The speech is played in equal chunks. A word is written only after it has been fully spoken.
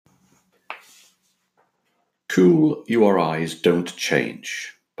Cool URIs Don't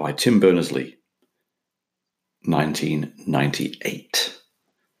Change by Tim Berners-Lee, 1998.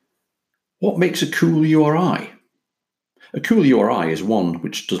 What makes a cool URI? A cool URI is one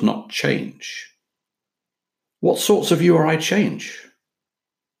which does not change. What sorts of URI change?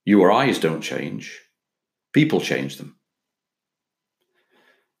 URIs don't change. People change them.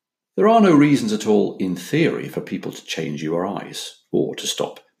 There are no reasons at all in theory for people to change URIs or to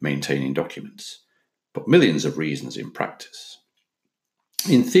stop maintaining documents, but millions of reasons in practice.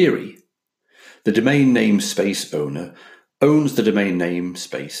 In theory, the domain name space owner owns the domain name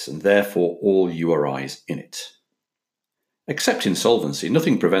space and therefore all URIs in it. Except insolvency,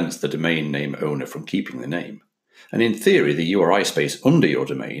 nothing prevents the domain name owner from keeping the name, and in theory the URI space under your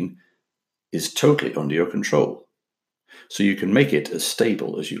domain is totally under your control, so you can make it as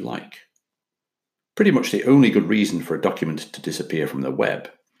stable as you like. Pretty much the only good reason for a document to disappear from the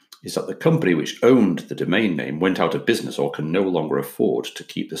web is that the company which owned the domain name went out of business or can no longer afford to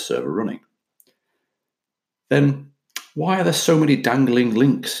keep the server running. Then, why are there so many dangling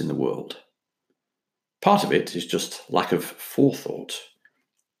links in the world? Part of it is just lack of forethought.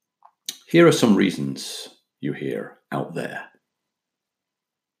 Here are some reasons you hear out there.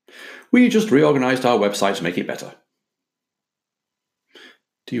 We just reorganized our website to make it better.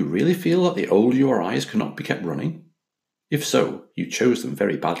 Do you really feel that the old URIs cannot be kept running? If so, you chose them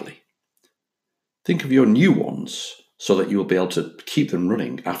very badly. Think of your new ones so that you will be able to keep them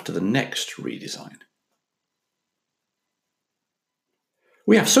running after the next redesign.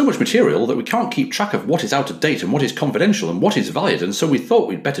 We have so much material that we can't keep track of what is out of date and what is confidential and what is valid, and so we thought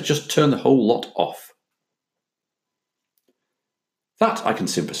we'd better just turn the whole lot off. That I can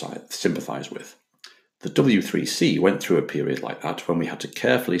sympathise with. The W3C went through a period like that when we had to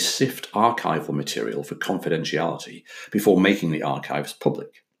carefully sift archival material for confidentiality before making the archives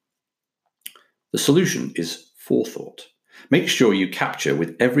public. The solution is forethought. Make sure you capture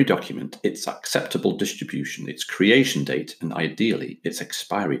with every document its acceptable distribution, its creation date, and ideally its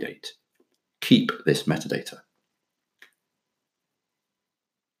expiry date. Keep this metadata.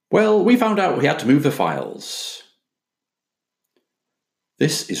 Well, we found out we had to move the files.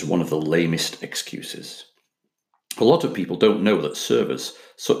 This is one of the lamest excuses. A lot of people don't know that servers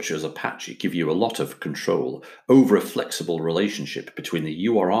such as Apache give you a lot of control over a flexible relationship between the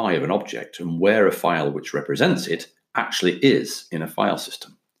URI of an object and where a file which represents it actually is in a file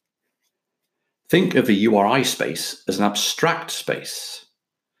system. Think of the URI space as an abstract space,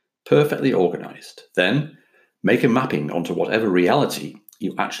 perfectly organized. Then make a mapping onto whatever reality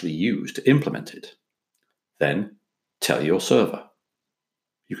you actually use to implement it. Then tell your server.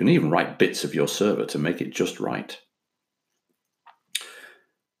 You can even write bits of your server to make it just right.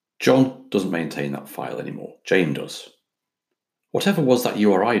 John doesn't maintain that file anymore. Jane does. Whatever was that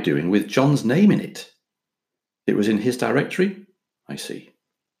URI doing with John's name in it? It was in his directory? I see.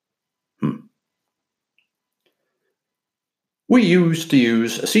 We used to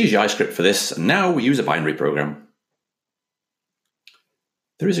use a CGI script for this, and now we use a binary program.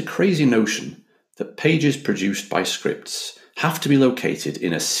 There is a crazy notion that pages produced by scripts have to be located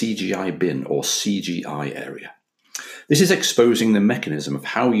in a CGI bin or CGI area. This is exposing the mechanism of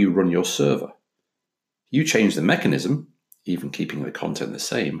how you run your server. You change the mechanism, even keeping the content the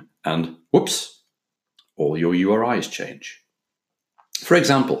same, and whoops, all your URIs change. For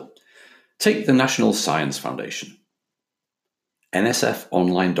example, take the National Science Foundation. NSF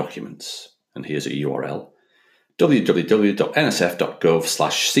Online Documents, and here's a URL,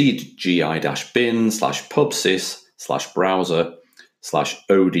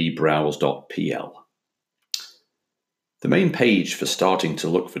 www.nsf.gov/cgi-bin/pubsys/browser/odbrowse.pl. The main page for starting to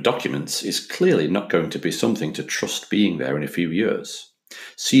look for documents is clearly not going to be something to trust being there in a few years.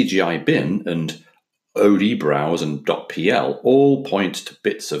 CGI bin and odbrowse and .pl all point to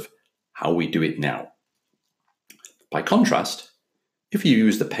bits of how we do it now. By contrast, if you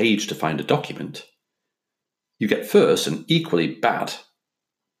use the page to find a document, you get first an equally bad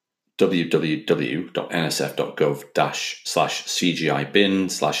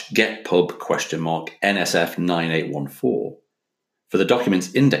www.nsf.gov/cgi-bin/getpub?nsf9814 for the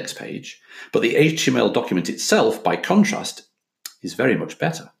document's index page, but the HTML document itself, by contrast, is very much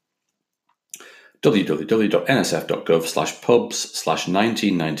better.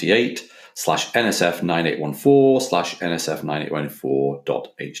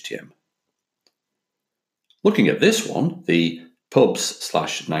 www.nsf.gov/pubs/1998/nsf9814/nsf9814.htm. Looking at this one, the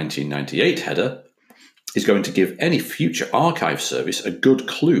pubs/1998 header is going to give any future archive service a good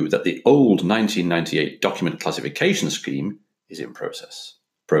clue that the old 1998 document classification scheme is in progress.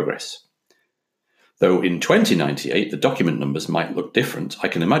 Though in 2098 the document numbers might look different, I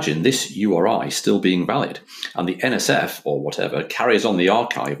can imagine this URI still being valid, and the NSF, or whatever, carries on the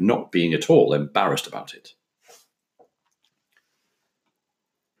archive not being at all embarrassed about it.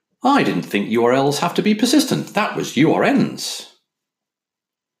 I didn't think URLs have to be persistent. That was URNs.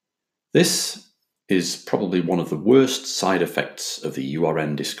 This is probably one of the worst side effects of the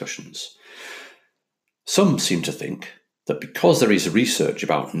URN discussions. Some seem to think that because there is research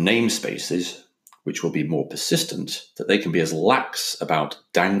about namespaces, which will be more persistent, that they can be as lax about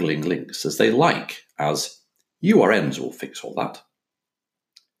dangling links as they like, as URNs will fix all that.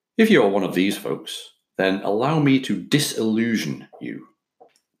 If you are one of these folks, then allow me to disillusion you.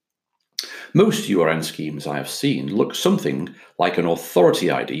 Most URN schemes I have seen look something like an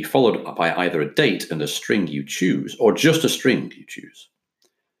authority ID followed by either a date and a string you choose, or just a string you choose.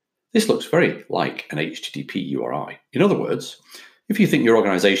 This looks very like an HTTP URI. In other words, if you think your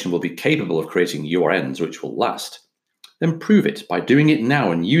organization will be capable of creating URNs which will last, then prove it by doing it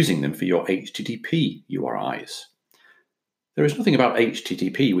now and using them for your HTTP URIs. There is nothing about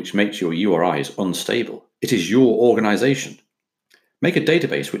HTTP which makes your URIs unstable. It is your organization. Make a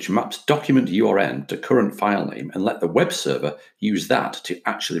database which maps document URN to current file name and let the web server use that to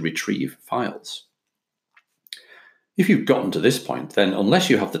actually retrieve files. If you've gotten to this point, then unless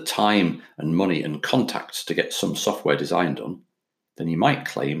you have the time and money and contacts to get some software design done, then you might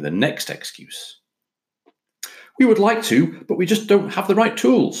claim the next excuse. We would like to, but we just don't have the right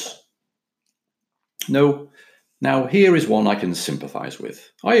tools. No, now here is one I can sympathize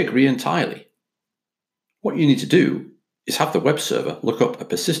with. I agree entirely. What you need to do is have the web server look up a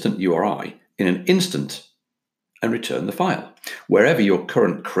persistent URI in an instant and return the file, wherever your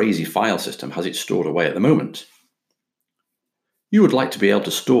current crazy file system has it stored away at the moment. You would like to be able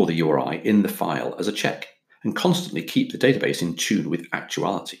to store the URI in the file as a check and constantly keep the database in tune with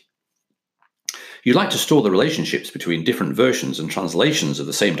actuality. You'd like to store the relationships between different versions and translations of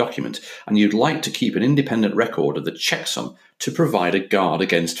the same document, and you'd like to keep an independent record of the checksum to provide a guard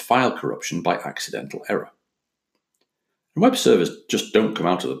against file corruption by accidental error. And web servers just don't come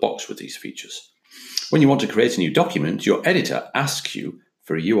out of the box with these features. When you want to create a new document, your editor asks you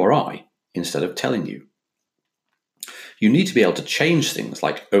for a URI instead of telling you. You need to be able to change things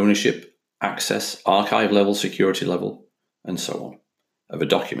like ownership, access, archive level, security level, and so on, of a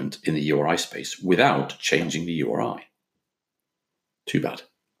document in the URI space without changing the URI. Too bad.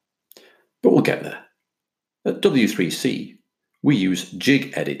 But we'll get there. At W3C, we use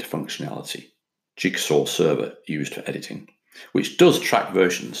JigEdit functionality, Jigsaw server used for editing, which does track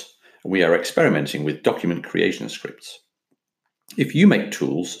versions, and we are experimenting with document creation scripts. If you make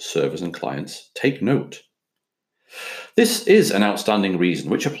tools, servers, and clients, take note. This is an outstanding reason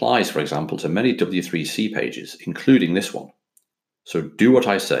which applies, for example, to many W3C pages, including this one. So do what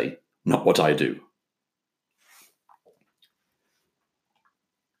I say, not what I do.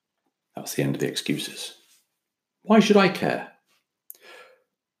 That's the end of the excuses. Why should I care?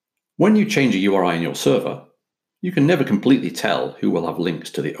 When you change a URI in your server, you can never completely tell who will have links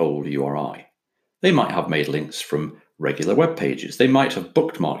to the old URI. They might have made links from regular web pages. They might have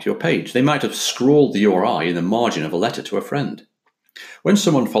bookmarked your page. They might have scrawled the URI in the margin of a letter to a friend. When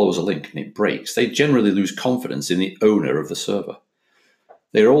someone follows a link and it breaks, they generally lose confidence in the owner of the server.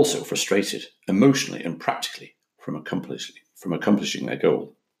 They are also frustrated, emotionally and practically, from accomplishing their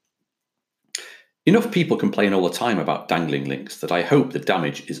goal. Enough people complain all the time about dangling links that I hope the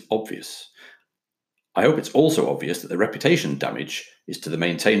damage is obvious. I hope it's also obvious that the reputation damage is to the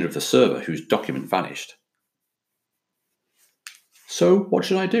maintainer of the server whose document vanished. So what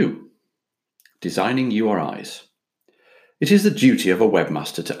should I do? Designing URIs. It is the duty of a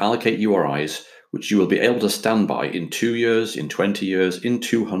webmaster to allocate URIs which you will be able to stand by in 2 years, in 20 years, in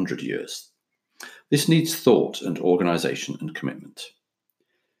 200 years. This needs thought and organization and commitment.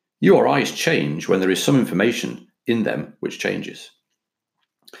 URIs change when there is some information in them which changes.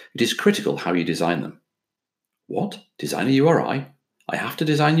 It is critical how you design them. What? Design a URI? I have to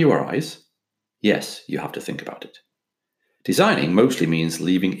design URIs? Yes, you have to think about it. Designing mostly means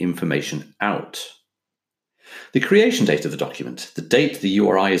leaving information out. The creation date of the document, the date the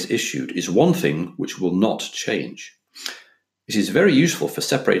URI is issued, is one thing which will not change. It is very useful for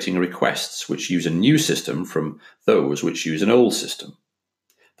separating requests which use a new system from those which use an old system.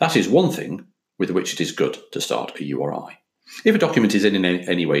 That is one thing with which it is good to start a URI. If a document is in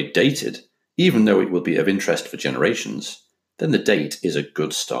any way dated, even though it will be of interest for generations, then the date is a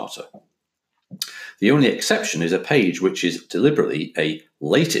good starter. The only exception is a page which is deliberately a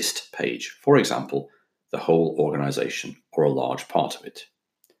latest page, for example, the whole organization or a large part of it.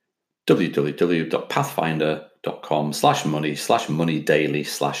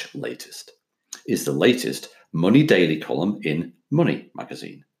 www.pathfinder.com/money/moneydaily/latest. is the latest Money Daily column in Money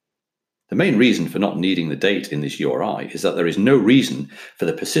magazine. The main reason for not needing the date in this URI is that there is no reason for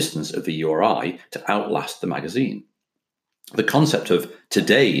the persistence of the URI to outlast the magazine. The concept of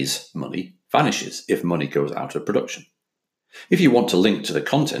today's money vanishes if Money goes out of production. If you want to link to the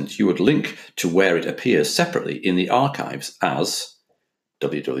content, you would link to where it appears separately in the archives as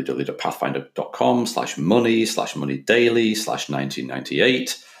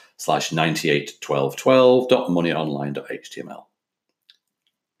www.pathfinder.com/money/1998/981212.moneyonline.html.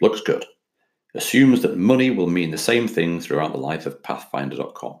 Looks good. Assumes that money will mean the same thing throughout the life of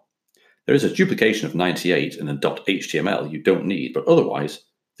pathfinder.com. There is a duplication of 98 and a .html you don't need, but otherwise,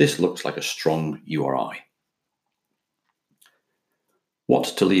 this looks like a strong URI. What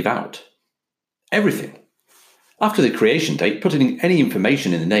to leave out? Everything. After the creation date, putting any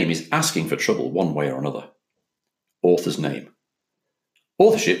information in the name is asking for trouble one way or another. Author's name.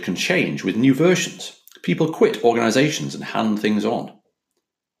 Authorship can change with new versions. People quit organizations and hand things on.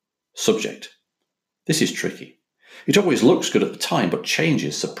 Subject. This is tricky. It always looks good at the time, but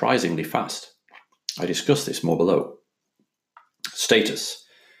changes surprisingly fast. I discuss this more below. Status.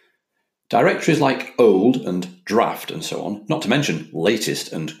 Directories like old and draft and so on, not to mention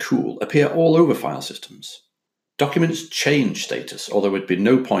latest and cool, appear all over file systems. Documents change status, although there would be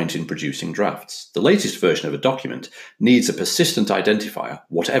no point in producing drafts. The latest version of a document needs a persistent identifier,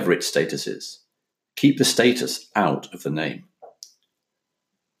 whatever its status is. Keep the status out of the name.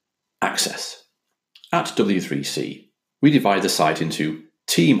 Access. At W3C, we divide the site into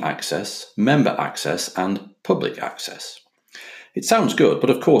team access, member access, and public access. It sounds good, but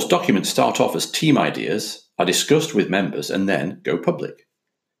of course documents start off as team ideas, are discussed with members, and then go public.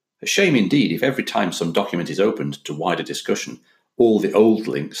 A shame indeed if every time some document is opened to wider discussion, all the old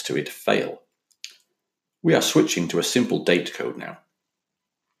links to it fail. We are switching to a simple date code now.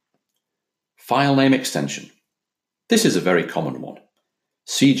 File name extension. This is a very common one.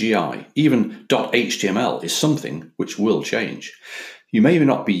 CGI, even .html is something which will change. You may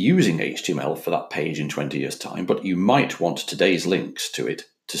not be using HTML for that page in 20 years' time, but you might want today's links to it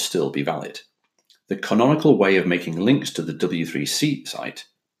to still be valid. The canonical way of making links to the W3C site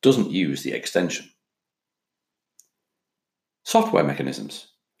doesn't use the extension. Software mechanisms.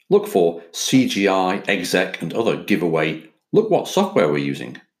 Look for CGI, exec, and other giveaway, look what software we're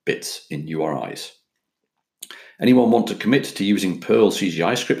using bits in URIs. Anyone want to commit to using Perl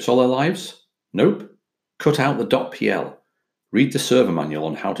CGI scripts all their lives? Nope. Cut out the .pl. Read the server manual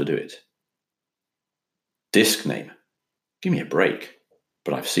on how to do it. Disk name. Give me a break,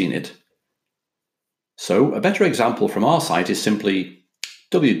 but I've seen it. So a better example from our site is simply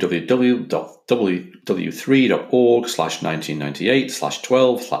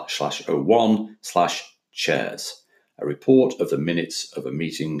www.w3.org/1998/12/01/chairs, a report of the minutes of a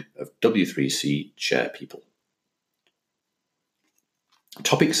meeting of W3C chair people.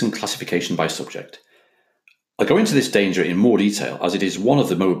 Topics and classification by subject. I'll go into this danger in more detail as it is one of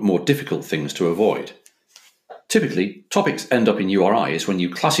the more difficult things to avoid. Typically, topics end up in URIs when you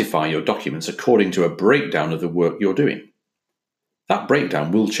classify your documents according to a breakdown of the work you're doing. That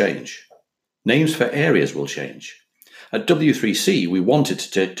breakdown will change. Names for areas will change. At W3C, we wanted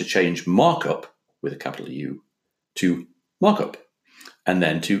to change markup, with a capital U, to markup, and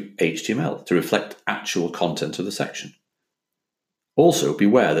then to HTML to reflect actual content of the section. Also,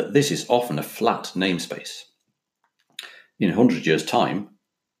 beware that this is often a flat namespace. In 100 years' time,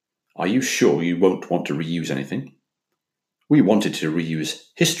 are you sure you won't want to reuse anything? We wanted to reuse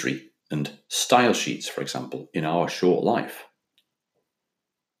history and style sheets, for example, in our short life.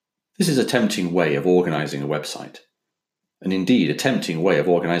 This is a tempting way of organizing a website, and indeed a tempting way of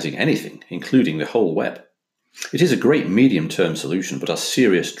organizing anything, including the whole web. It is a great medium-term solution, but has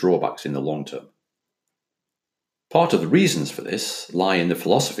serious drawbacks in the long term. Part of the reasons for this lie in the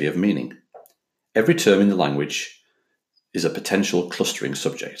philosophy of meaning. Every term in the language is a potential clustering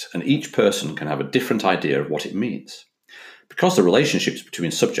subject, and each person can have a different idea of what it means. Because the relationships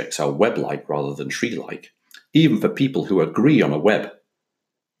between subjects are web-like rather than tree-like, even for people who agree on a web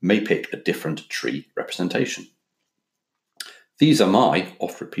may pick a different tree representation. These are my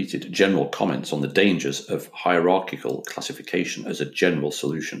oft-repeated general comments on the dangers of hierarchical classification as a general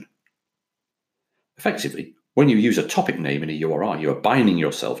solution. Effectively, when you use a topic name in a URI, you are binding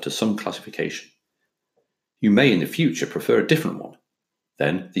yourself to some classification. You may in the future prefer a different one.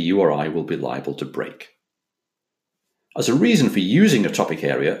 Then the URI will be liable to break. As a reason for using a topic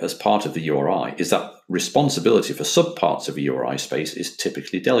area as part of the URI is that responsibility for subparts of a URI space is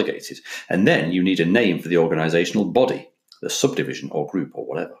typically delegated, and then you need a name for the organizational body, the subdivision or group or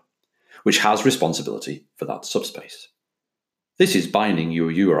whatever, which has responsibility for that subspace. This is binding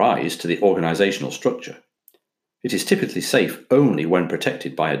your URIs to the organizational structure. It is typically safe only when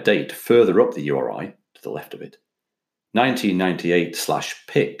protected by a date further up the URI, to the left of it.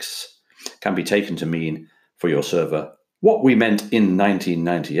 1998/pix can be taken to mean for your server what we meant in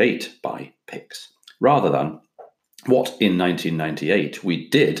 1998 by pix, rather than what in 1998 we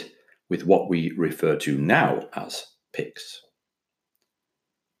did with what we refer to now as pix.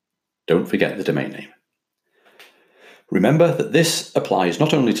 Don't forget the domain name. Remember that this applies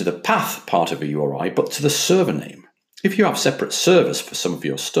not only to the path part of a URI, but to the server name. If you have separate servers for some of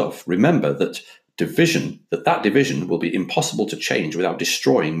your stuff, remember that that division will be impossible to change without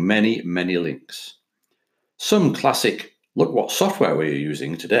destroying many, many links. Some classic, look what software we're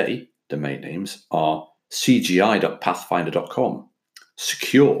using today, domain names are cgi.pathfinder.com,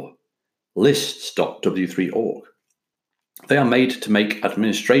 secure, lists.w3org. They are made to make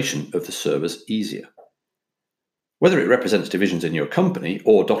administration of the servers easier. Whether it represents divisions in your company,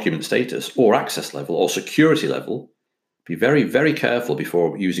 or document status, or access level, or security level, be very, very careful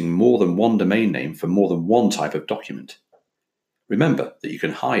before using more than one domain name for more than one type of document. Remember that you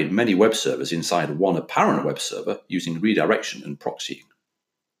can hide many web servers inside one apparent web server using redirection and proxying.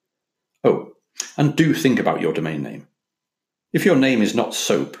 Oh, and do think about your domain name. If your name is not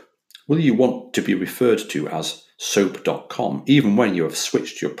SOAP, will you want to be referred to as soap.com even when you have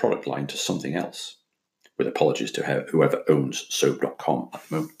switched your product line to something else? With apologies to whoever owns soap.com at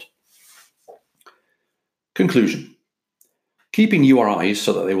the moment. Conclusion. Keeping URIs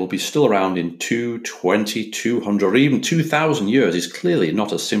so that they will be still around in 2, 20, 200, or even 2,000 years is clearly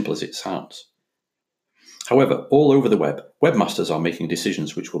not as simple as it sounds. However, all over the web, webmasters are making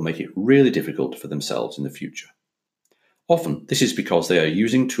decisions which will make it really difficult for themselves in the future. Often, this is because they are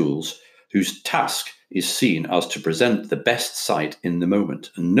using tools whose task is seen as to present the best site in the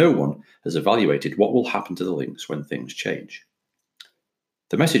moment, and no one has evaluated what will happen to the links when things change.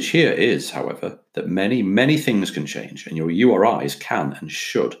 The message here is, however, that many, many things can change, and your URIs can and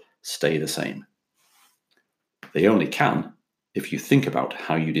should stay the same. They only can if you think about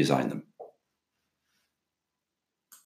how you design them.